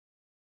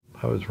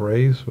I was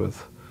raised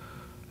with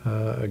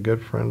a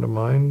good friend of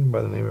mine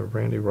by the name of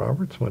Randy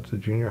Roberts. Went to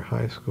junior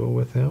high school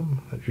with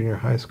him. That junior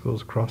high school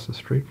is across the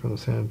street from the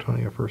San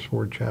Antonio First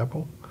Ward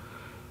Chapel.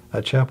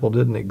 That chapel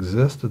didn't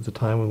exist at the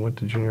time we went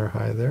to junior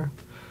high there.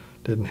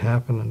 Didn't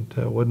happen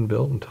until, wasn't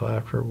built until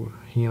after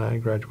he and I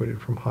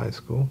graduated from high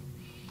school.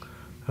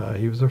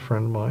 He was a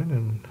friend of mine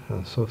and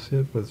an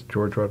associate with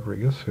George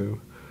Rodriguez, who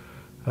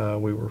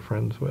we were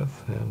friends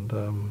with.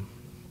 And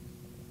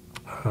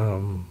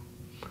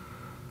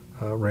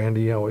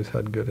Randy always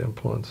had good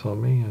influence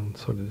on me, and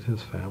so did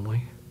his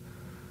family.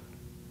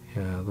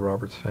 Yeah, the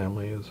Roberts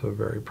family is a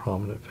very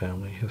prominent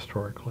family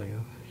historically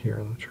here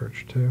in the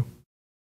church too.